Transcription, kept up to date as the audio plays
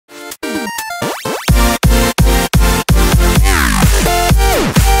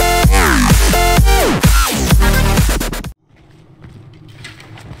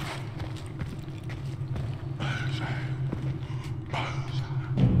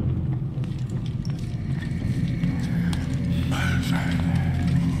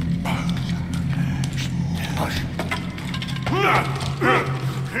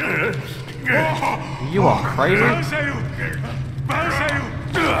crazy?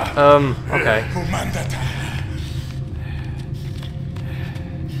 Okay.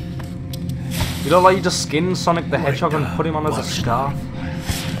 You don't like you just skinned Sonic the Hedgehog and put him on as a scarf?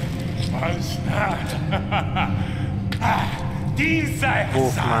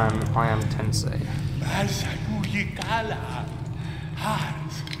 Wolfman, I am Tensei.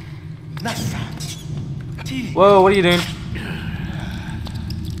 Whoa, what are you doing?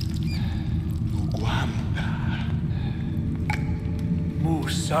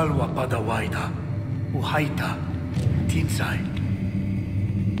 Salwa padawaida, uhaita, tinsai.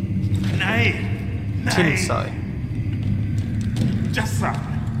 Tensei.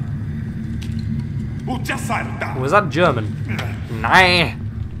 Was that German? Nah.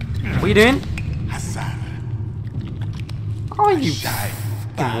 What are you doing? Oh, you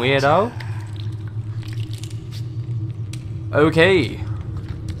fucking weirdo. Okay.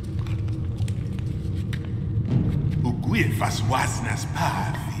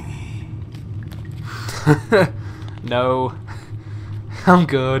 No. I'm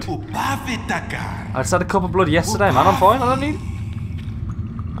good. I just had a cup of blood yesterday, man. I'm fine. I don't need.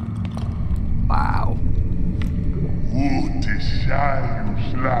 Wow.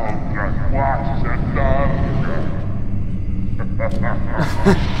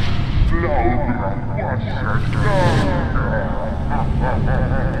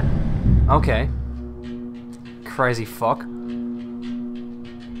 Okay. Crazy fuck.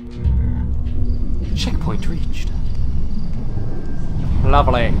 Checkpoint reached.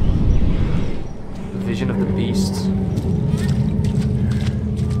 Lovely. Vision of the beasts.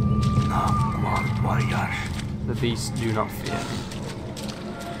 The beasts do not fear.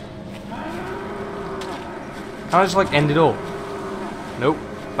 Can I just like end it all? Nope.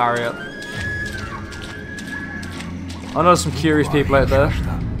 Barrier. I know some curious people out there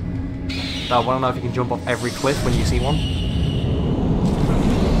that want to know if you can jump off every cliff when you see one.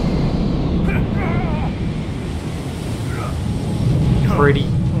 Pretty.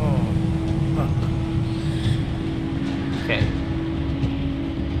 Okay.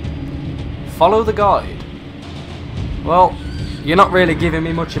 Follow the guide. Well, you're not really giving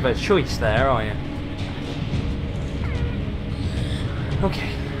me much of a choice there, are you?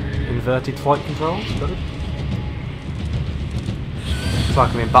 Okay. Inverted flight controls. Got it. It's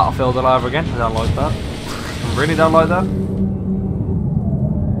like I'm in Battlefield all over again. I don't like that. I really don't like that.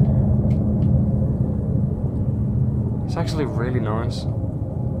 It's actually really nice.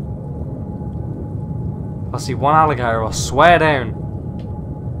 If I see one alligator, I'll swear down.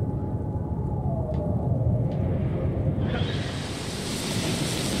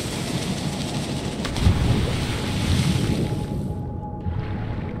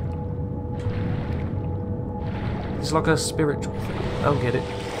 It's like a spiritual thing. I'll get it.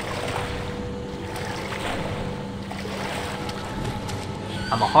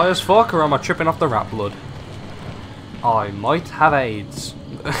 Am I high as fuck or am I tripping off the rat blood? I might have AIDS.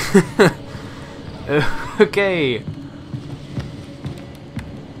 Okay.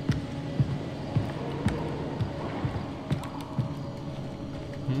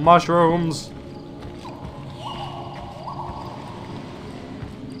 Mushrooms.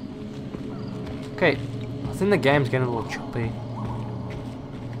 Okay. I think the game's getting a little choppy.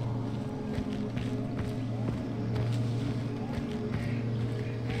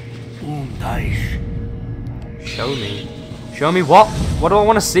 Show me. Show me what? What do I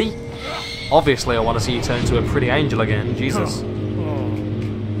want to see? Obviously I want to see you turn into a pretty angel again. Jesus.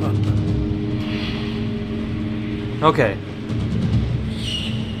 Okay.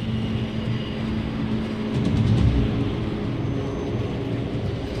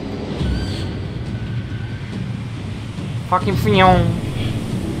 Fucking fion.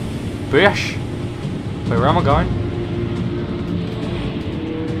 Bish. Wait, where am I going?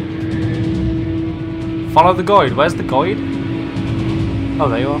 Follow the guide. Where's the guide? Oh,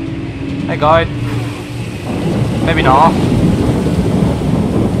 there you are. Hey, guide. Maybe not.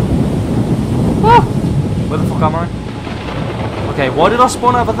 Ah! Where the fuck am I? Okay, why did I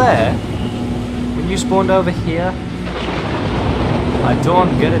spawn over there when you spawned over here? I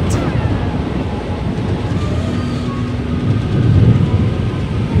don't get it.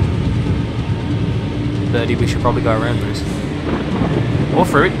 Birdie, we should probably go around this. Or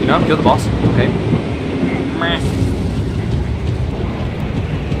through it, you know, you're the boss. Okay.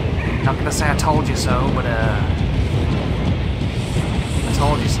 Not gonna say I told you so, but I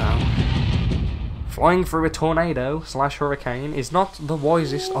told you so. Flying through a tornado / hurricane is not the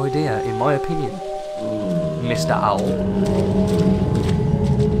wisest idea, in my opinion, Mr. Owl.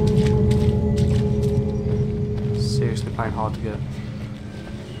 Seriously playing hard to get.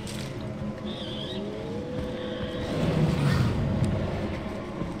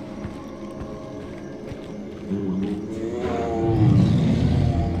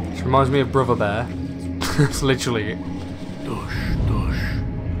 Reminds me of Brother Bear. That's literally it. Dush, dush.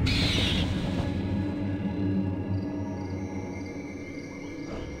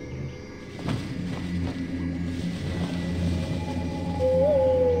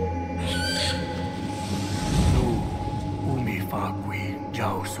 Nu, umi faqui,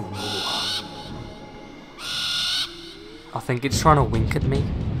 jau sumuha. I think it's trying to wink at me.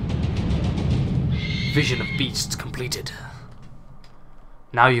 Vision of beasts completed.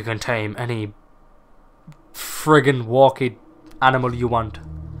 Now you can tame any friggin' walking animal you want.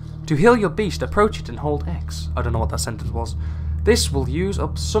 To heal your beast, approach it and hold X. I don't know what that sentence was. This will use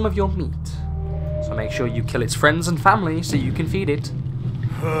up some of your meat. So make sure you kill its friends and family so you can feed it.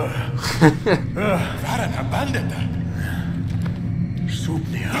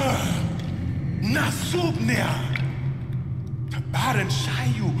 Subnia. Na subnia. Tabaran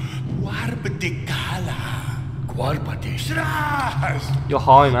sayu warbedikala. Guarbati. Shras. You're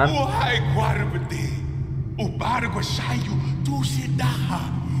high, man. Why guarbati? Ubargo sayu tu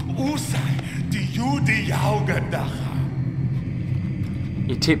sidaha. Usai diyu diyaugadaha.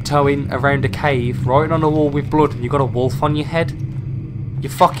 You're tiptoeing around a cave, writing on a wall with blood, and you got a wolf on your head?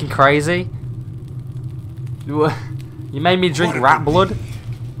 You're fucking crazy. You made me drink rat blood?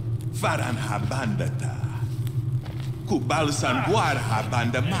 Faran habandata. Kubalsan war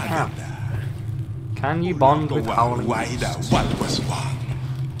habanda magata. Can you bond with howling beasts? What was what?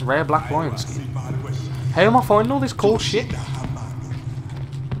 Rare black lion skin. How am I finding all this cool shit?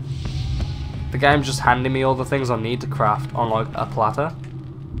 The game's just handing me all the things I need to craft on like a platter.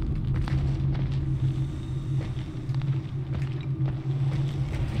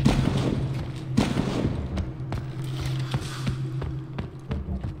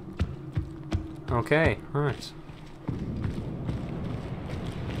 Okay, right.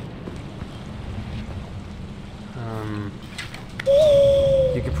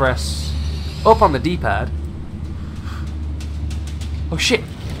 You can press up on the D-pad. Oh shit!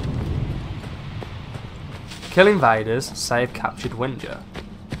 Kill invaders, save captured Winger.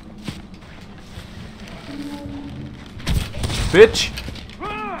 Bitch!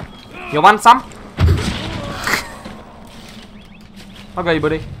 You want some? I got you,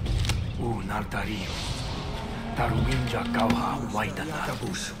 buddy. Nartario. Tarwinja kauha waidata.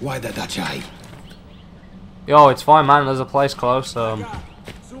 Waidata chai. Yo, it's fine, man. There's a place close.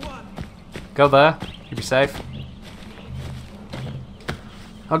 Go there. You'll be safe.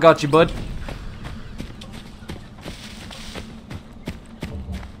 I got you, bud.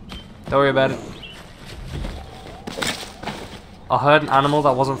 Don't worry about it. I heard an animal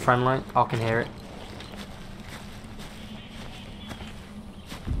that wasn't friendly. I can hear it.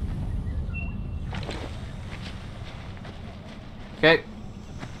 Okay.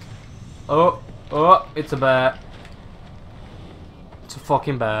 Oh, it's a bear. It's a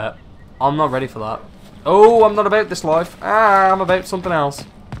fucking bear. I'm not ready for that. Oh, I'm not about this life. I'm about something else.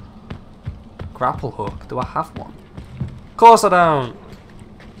 Grapple hook. Do I have one? Of course I don't.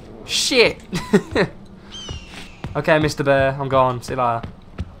 Shit. Okay, Mr. Bear. I'm gone. See you later.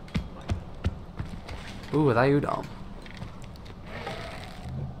 Ooh, are they udon?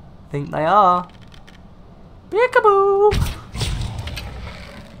 Think they are. Peekaboo.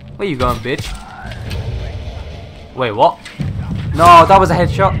 Where you going, bitch? Wait, what? No, that was a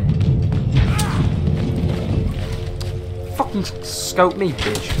headshot. Fucking scope me,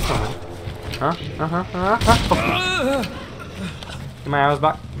 bitch. Huh? Fuck. Get my arrows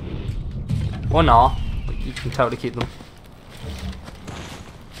back. Or not. You can totally keep them.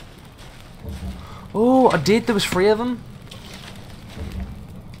 Oh, I did. There was 3 of them.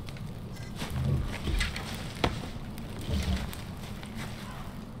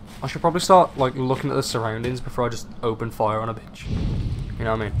 I should probably start like looking at the surroundings before I just open fire on a bitch. You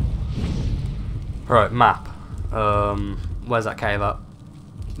know what I mean? Right, map. Where's that cave at?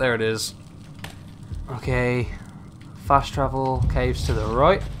 There it is. Okay. Fast travel, caves to the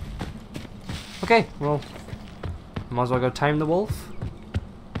right. Okay, well, might as well go tame the wolf.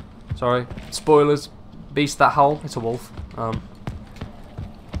 Sorry, spoilers. Beast that hole, it's a wolf.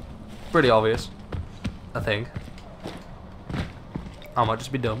 Pretty obvious, I think. I might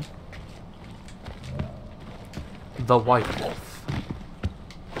just be dumb. The white wolf.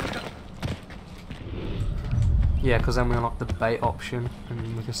 Yeah, because then we unlock the bait option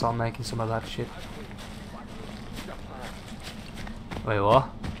and we can start making some of that shit. Wait, what?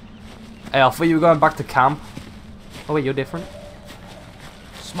 Hey, I thought you were going back to camp. Oh wait, you're different.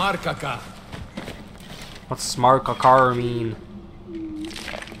 Smarkaka. What's smarkakar mean?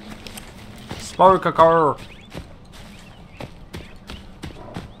 Smarkakar.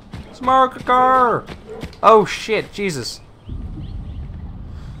 Smarkakar. Oh shit, Jesus.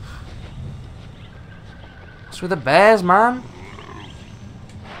 What's with the bears, man?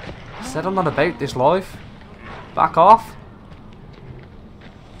 I said I'm not about this life. Back off.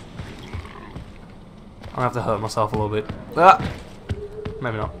 I'm gonna have to hurt myself a little bit. Ah!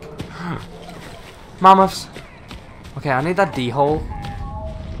 Maybe not. Mammoths. Okay, I need that D-hole.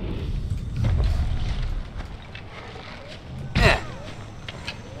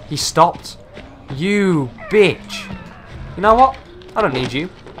 He stopped. You bitch. You know what? I don't need you.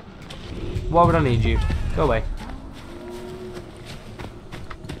 Why would I need you? Go away.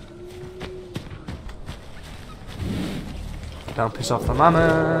 Don't piss off the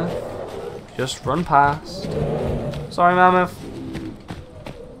mammoth. Just run past. Sorry, mammoth.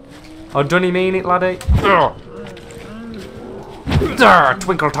 Oh, doesn't he mean it, laddie?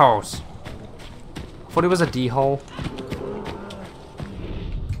 Twinkle toes. I thought it was a D-hole.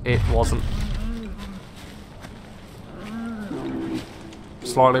 It wasn't.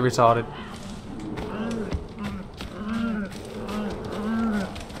 Slightly retarded.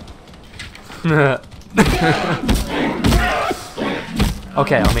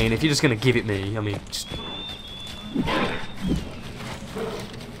 Okay, I mean, if you're just gonna give it me, I mean, just...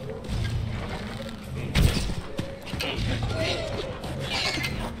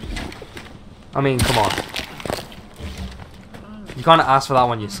 I mean, come on. You can't ask for that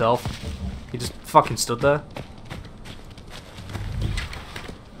one yourself. You just fucking stood there.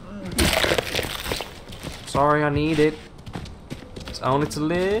 Sorry, I need it. It's only to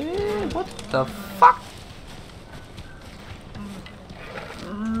live. What the fuck?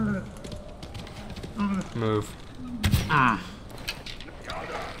 Move.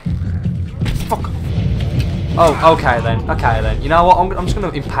 Fuck. Oh, okay then. Okay then. You know what? I'm just gonna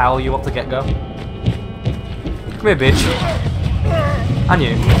impale you up the get-go. Come here, bitch. And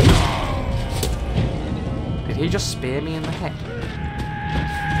you. Did he just spear me in the head?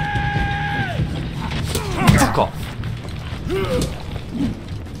 Fuck off.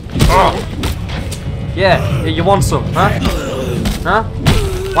 Oh. Yeah, you want some, huh? Huh?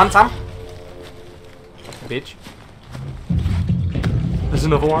 Want some? Bitch. There's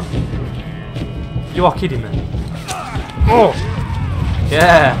another one. You are kidding me. Oh!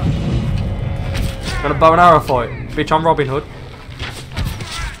 Yeah! Got a bow and arrow fight. Bitch, I'm Robin Hood.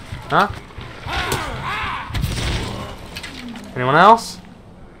 Huh? Anyone else?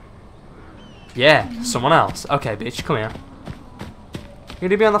 Yeah, someone else. Okay, bitch, come here. You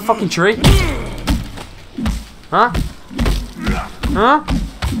gonna be on the fucking tree? Huh? Huh?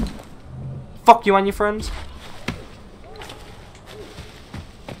 Fuck you and your friends.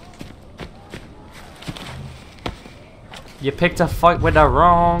 You picked a fight with the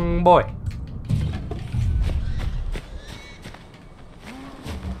wrong boy.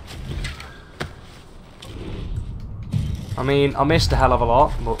 I mean, I missed a hell of a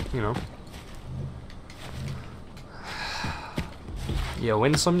lot, but, you know. You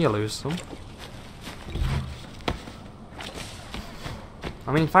win some, you lose some.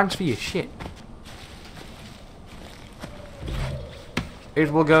 I mean, thanks for your shit. It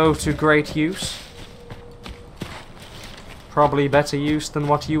will go to great use. Probably better use than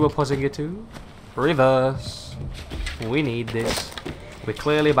what you were putting it to. Reverse. We need this. We're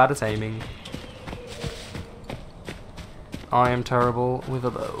clearly bad at aiming. I am terrible with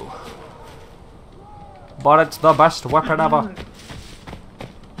a bow. But it's the best weapon ever.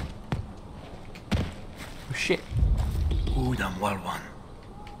 Oh shit. Udam Walwan.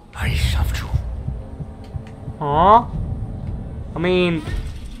 I shoved you. Huh? I mean,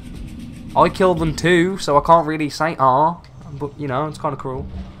 I killed them too, so I can't really say but you know, it's kind of cruel.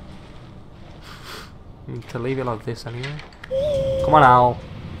 I mean, to leave it like this anyway. Come on, Owl.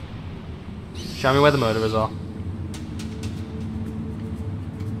 Show me where the murderers are.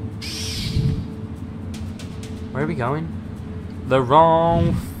 Where are we going? The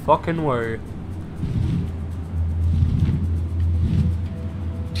wrong fucking way.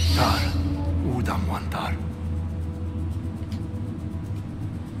 Tar. Udam Wantar.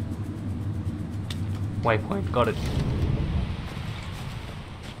 Waypoint, got it.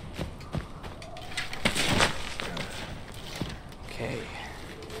 Okay.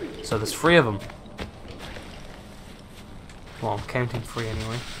 So there's 3 of them. Well, I'm counting 3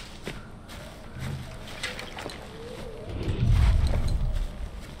 anyway.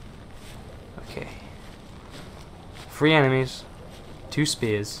 Okay. 3 enemies, 2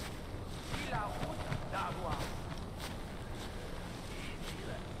 spears.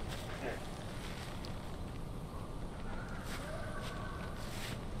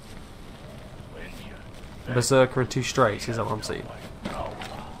 Berserker and 2 straights, is that what I'm seeing?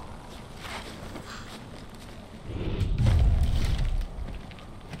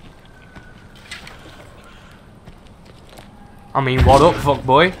 I mean, what up, fuck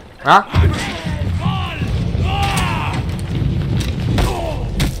boy? Huh?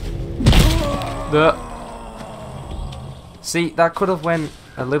 See, that could have went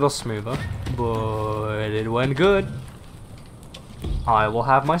a little smoother, but it went good. I will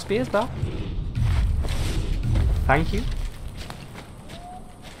have my spears back. Thank you.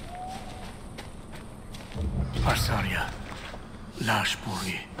 Arsaria.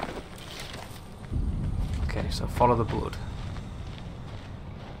 Lashpuri. Okay, so follow the blood.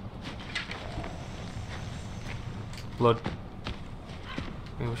 Blood.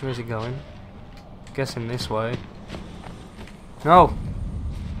 Which way is it going? Guessing this way. No!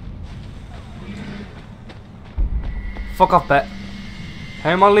 Fuck off, bet.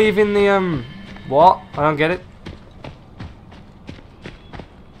 How am I leaving the, what? I don't get it.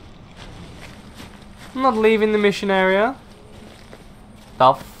 I'm not leaving the mission area.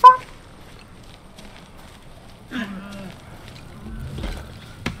 The fuck?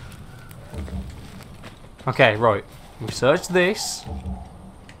 Okay, right. We searched this.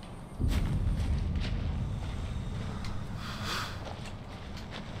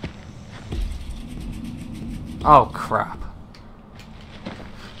 Oh crap.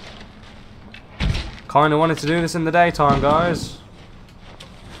 Kinda wanted to do this in the daytime, guys.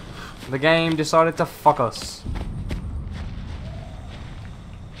 The game decided to fuck us.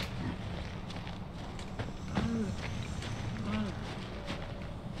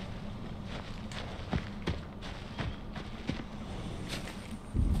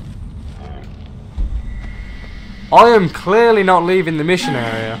 I am clearly not leaving the mission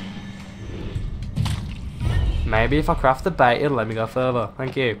area. Maybe if I craft the bait, it'll let me go further.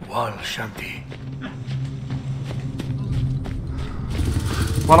 Thank you. Wal Shanti.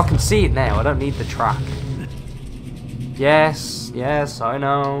 Well, I can see it now. I don't need the track. Yes, yes, I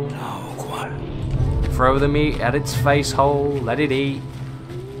know. No, Qual. Throw the meat at its face hole. Let it eat.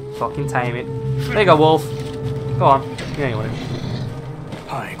 Fucking tame it. There you go, wolf. Go on. Yeah, you want it.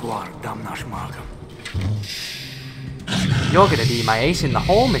 Hi, Guar Damnash Markham. You're gonna be my ace in the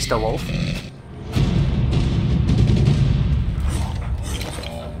hole, Mr. Wolf.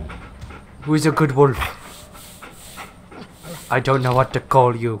 Who is a good wolf? I don't know what to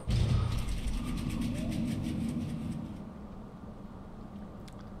call you.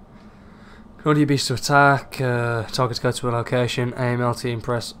 Order your beast to attack. Targets go to a location. Aim LT and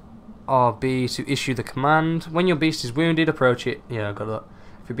press RB to issue the command. When your beast is wounded, approach it. Yeah, I got that.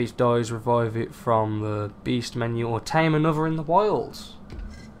 If your beast dies, revive it from the beast menu or tame another in the wilds.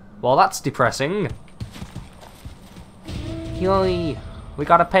 Well, that's depressing. Yoi, we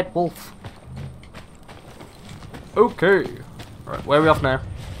got a pet wolf. Okay. Right, where are we off now?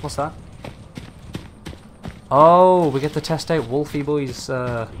 What's that? Oh, we get to test out Wolfie Boy's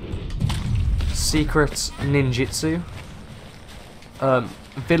secret ninjutsu.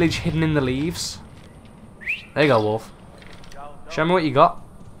 Village hidden in the leaves. There you go, Wolf. Show me what you got.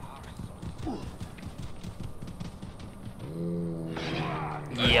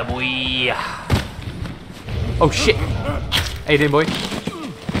 Yeah, boy. Oh shit. How you doing, boy?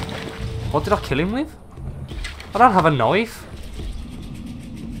 What did I kill him with? I don't have a knife.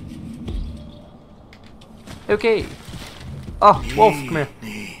 Okay. Oh, Wolf, come here.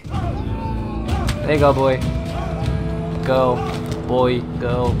 There you go, boy. Girl, boy,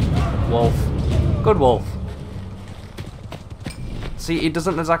 girl, wolf. Good wolf. See, it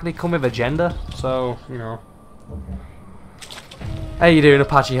doesn't exactly come with a gender, so, you know. How you doing,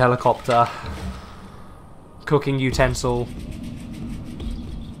 Apache helicopter? Cooking utensil.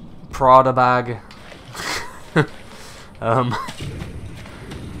 Prada bag.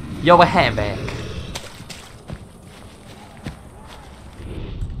 Yo, a handbag.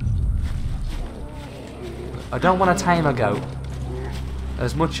 I don't want to tame a goat.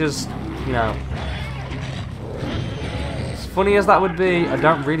 As much as, you know. As funny as that would be, I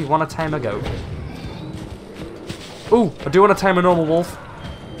don't really want to tame a goat. Ooh, I do want to tame a normal wolf.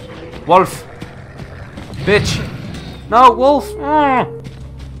 Wolf. Bitch. No, wolf.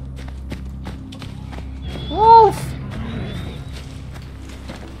 Wolf.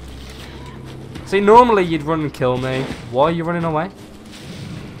 See, normally you'd run and kill me. Why are you running away?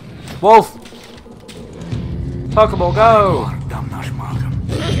 Wolf. Pokeball, go!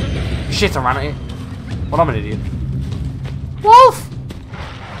 Shit, I ran at it. Well, I'm an idiot. Wolf!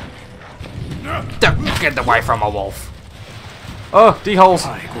 Don't get away from a wolf. Oh, D-holes.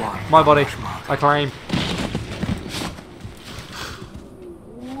 My body. I claim.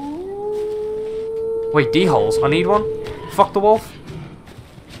 Wait, D-holes? I need one? Fuck the wolf?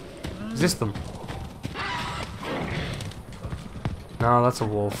 Is this them? No, that's a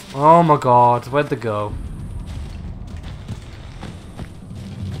wolf. Oh my god, where'd they go?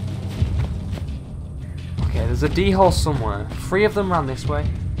 There's a D hole somewhere. 3 of them ran this way.